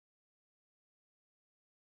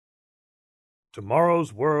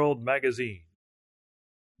Tomorrow's World Magazine,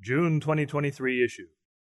 June 2023 issue.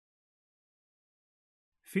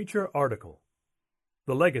 Feature article,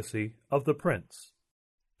 The Legacy of the Prince,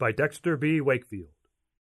 by Dexter B. Wakefield.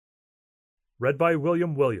 Read by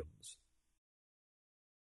William Williams.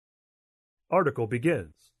 Article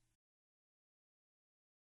begins.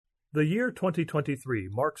 The year 2023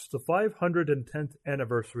 marks the 510th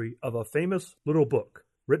anniversary of a famous little book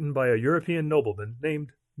written by a European nobleman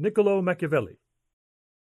named Niccolo Machiavelli.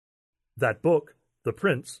 That book, The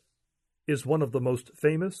Prince, is one of the most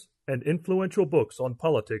famous and influential books on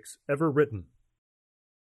politics ever written.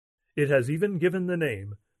 It has even given the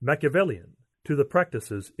name Machiavellian to the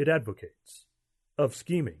practices it advocates, of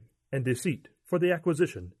scheming and deceit for the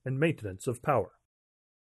acquisition and maintenance of power.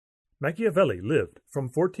 Machiavelli lived from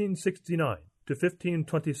 1469 to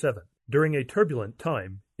 1527 during a turbulent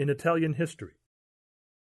time in Italian history.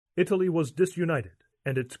 Italy was disunited,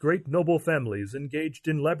 and its great noble families engaged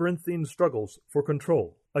in labyrinthine struggles for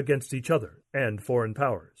control against each other and foreign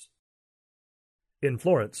powers. In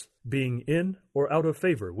Florence, being in or out of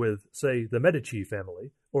favor with, say, the Medici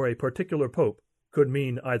family or a particular pope could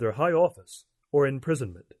mean either high office or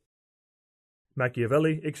imprisonment.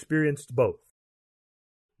 Machiavelli experienced both.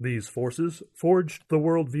 These forces forged the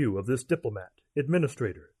worldview of this diplomat,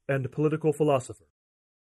 administrator, and political philosopher.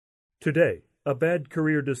 Today, a bad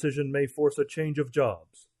career decision may force a change of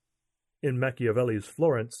jobs. In Machiavelli's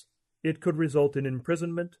Florence, it could result in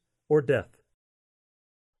imprisonment or death.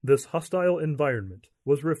 This hostile environment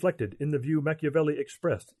was reflected in the view Machiavelli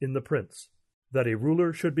expressed in The Prince, that a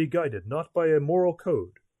ruler should be guided not by a moral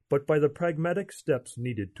code, but by the pragmatic steps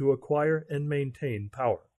needed to acquire and maintain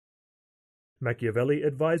power. Machiavelli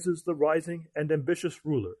advises the rising and ambitious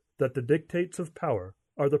ruler that the dictates of power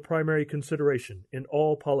are the primary consideration in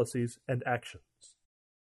all policies and actions.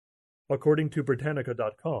 According to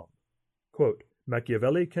Britannica.com, quote,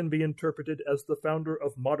 Machiavelli can be interpreted as the founder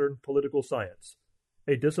of modern political science,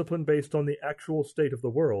 a discipline based on the actual state of the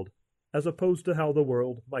world as opposed to how the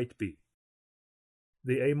world might be.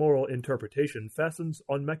 The amoral interpretation fastens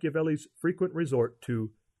on Machiavelli's frequent resort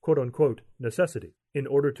to quote-unquote necessity in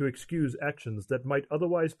order to excuse actions that might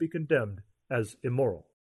otherwise be condemned as immoral.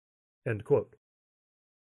 End quote.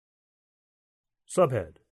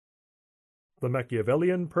 Subhead: The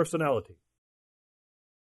Machiavellian Personality.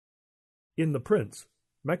 In The Prince,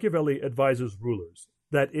 Machiavelli advises rulers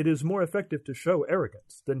that it is more effective to show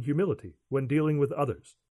arrogance than humility when dealing with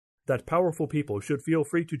others, that powerful people should feel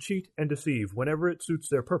free to cheat and deceive whenever it suits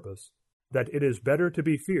their purpose, that it is better to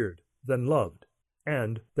be feared than loved,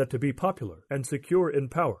 and that to be popular and secure in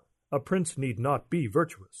power, a prince need not be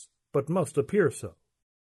virtuous, but must appear so.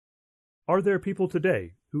 Are there people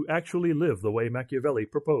today who actually live the way Machiavelli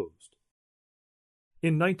proposed?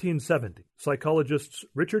 In 1970, psychologists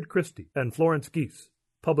Richard Christie and Florence Gies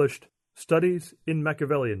published Studies in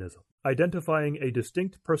Machiavellianism, identifying a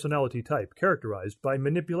distinct personality type characterized by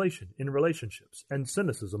manipulation in relationships and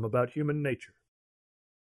cynicism about human nature.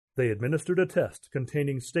 They administered a test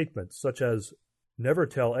containing statements such as, "Never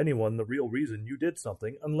tell anyone the real reason you did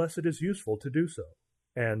something unless it is useful to do so,"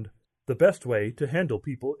 and "The best way to handle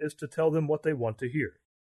people is to tell them what they want to hear,"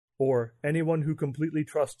 or "Anyone who completely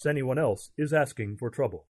trusts anyone else is asking for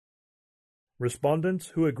trouble." Respondents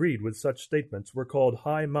who agreed with such statements were called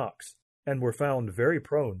high Machs and were found very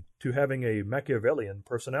prone to having a Machiavellian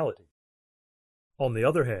personality. On the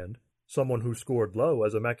other hand, someone who scored low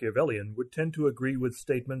as a Machiavellian would tend to agree with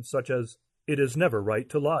statements such as, "It is never right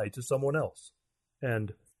to lie to someone else,"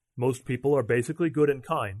 and "Most people are basically good and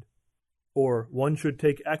kind," or "One should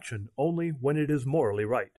take action only when it is morally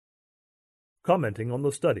right." Commenting on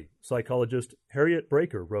the study, psychologist Harriet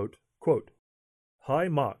Breaker wrote, quote, High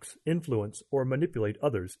Machs influence or manipulate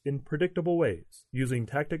others in predictable ways, using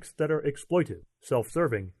tactics that are exploitive,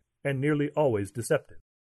 self-serving, and nearly always deceptive.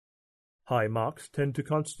 High Machs tend to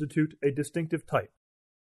constitute a distinctive type.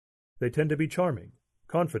 They tend to be charming,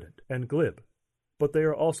 confident, and glib, but they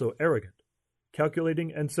are also arrogant,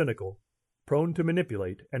 calculating and cynical, prone to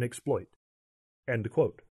manipulate and exploit. End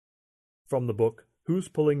quote. From the book Who's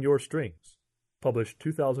Pulling Your Strings? Published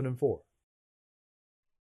 2004.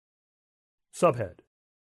 Subhead: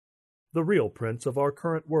 The Real Prince of Our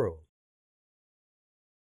Current World.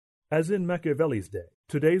 As in Machiavelli's day,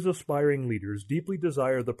 today's aspiring leaders deeply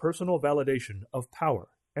desire the personal validation of power,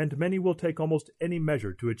 and many will take almost any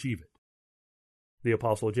measure to achieve it. The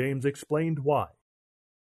Apostle James explained why.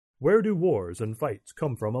 Where do wars and fights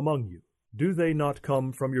come from among you? Do they not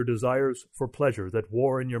come from your desires for pleasure that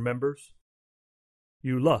war in your members?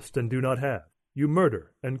 You lust and do not have. You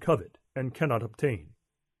murder and covet and cannot obtain.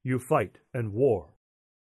 You fight and war.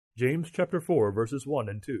 James chapter 4, verses 1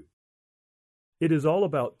 and 2. It is all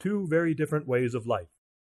about two very different ways of life.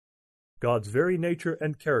 God's very nature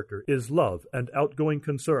and character is love and outgoing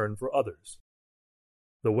concern for others,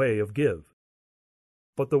 the way of give.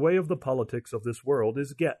 But the way of the politics of this world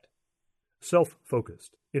is get,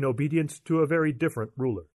 self-focused, in obedience to a very different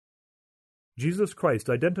ruler. Jesus Christ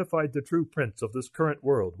identified the true prince of this current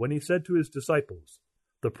world when he said to his disciples,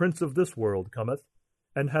 "The prince of this world cometh,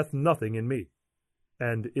 and hath nothing in me,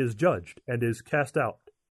 and is judged, and is cast out."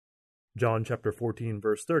 John chapter 14,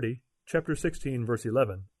 verse 30, chapter 16, verse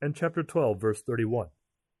 11, and chapter 12, verse 31,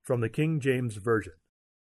 from the King James Version.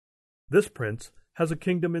 This prince has a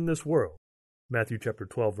kingdom in this world, Matthew chapter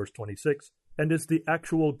 12, verse 26, and is the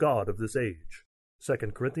actual God of this age,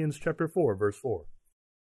 2 Corinthians chapter 4, verse 4.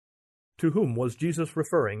 To whom was Jesus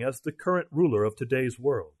referring as the current ruler of today's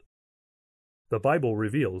world? The Bible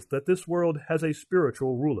reveals that this world has a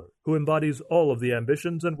spiritual ruler who embodies all of the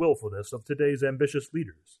ambitions and willfulness of today's ambitious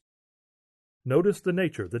leaders. Notice the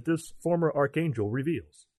nature that this former archangel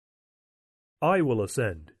reveals. "I will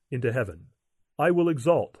ascend into heaven. I will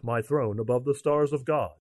exalt my throne above the stars of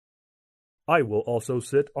God. I will also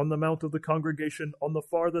sit on the mount of the congregation on the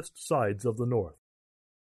farthest sides of the north.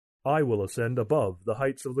 I will ascend above the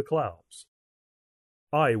heights of the clouds.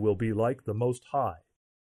 I will be like the Most High."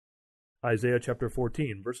 Isaiah chapter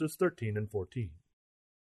 14, verses 13 and 14.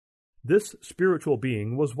 This spiritual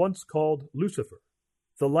being was once called Lucifer,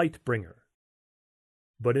 the light bringer.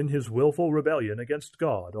 But in his willful rebellion against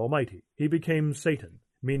God Almighty, he became Satan,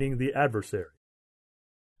 meaning the adversary.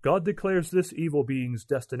 God declares this evil being's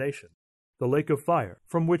destination, the lake of fire,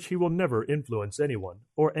 from which he will never influence anyone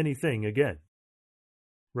or anything again.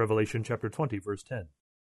 Revelation chapter 20, verse 10.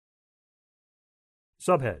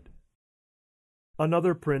 Subhead: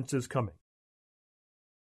 Another prince is coming.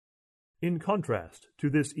 In contrast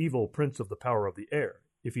to this evil prince of the power of the air,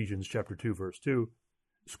 Ephesians chapter 2, verse 2,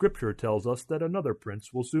 Scripture tells us that another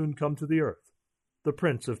prince will soon come to the earth, the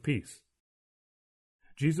Prince of Peace.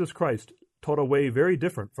 Jesus Christ taught a way very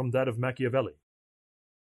different from that of Machiavelli.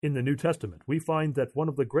 In the New Testament, we find that one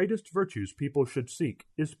of the greatest virtues people should seek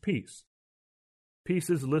is peace.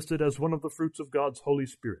 Peace is listed as one of the fruits of God's Holy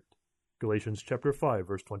Spirit, Galatians chapter 5,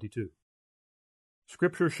 verse 22.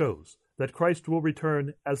 Scripture shows that Christ will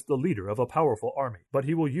return as the leader of a powerful army, but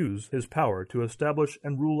he will use his power to establish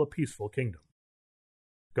and rule a peaceful kingdom.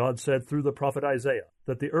 God said through the prophet Isaiah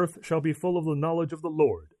that the earth shall be full of the knowledge of the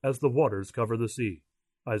Lord as the waters cover the sea,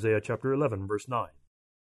 Isaiah chapter 11, verse 9.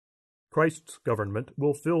 Christ's government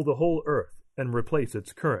will fill the whole earth and replace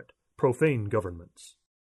its current, profane governments.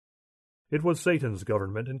 It was Satan's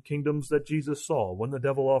government and kingdoms that Jesus saw when the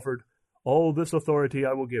devil offered, "All this authority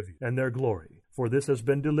I will give you, and their glory, for this has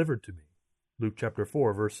been delivered to me," Luke chapter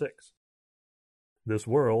 4, verse 6. This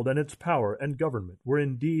world and its power and government were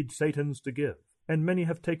indeed Satan's to give, and many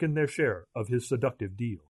have taken their share of his seductive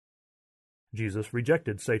deal. Jesus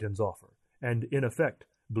rejected Satan's offer, and in effect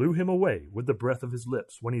blew him away with the breath of his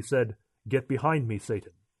lips when he said, "Get behind me,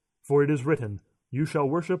 Satan, for it is written, You shall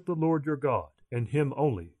worship the Lord your God, and him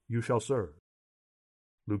only you shall serve."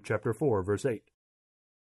 Luke chapter 4, verse 8.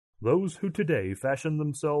 Those who today fashion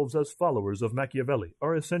themselves as followers of Machiavelli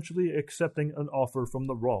are essentially accepting an offer from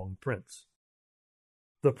the wrong prince.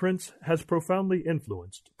 The prince has profoundly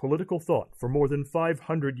influenced political thought for more than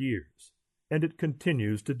 500 years, and it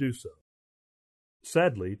continues to do so.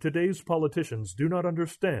 Sadly, today's politicians do not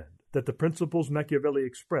understand that the principles Machiavelli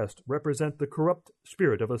expressed represent the corrupt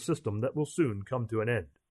spirit of a system that will soon come to an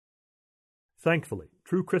end. Thankfully,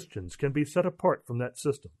 true Christians can be set apart from that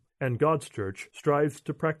system, and God's church strives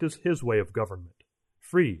to practice his way of government,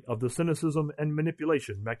 free of the cynicism and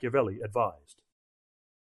manipulation Machiavelli advised.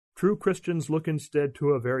 True Christians look instead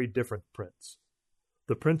to a very different prince,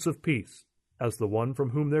 the Prince of Peace, as the one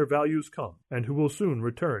from whom their values come, and who will soon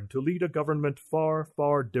return to lead a government far,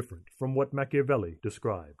 far different from what Machiavelli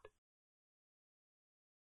described.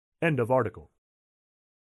 End of article.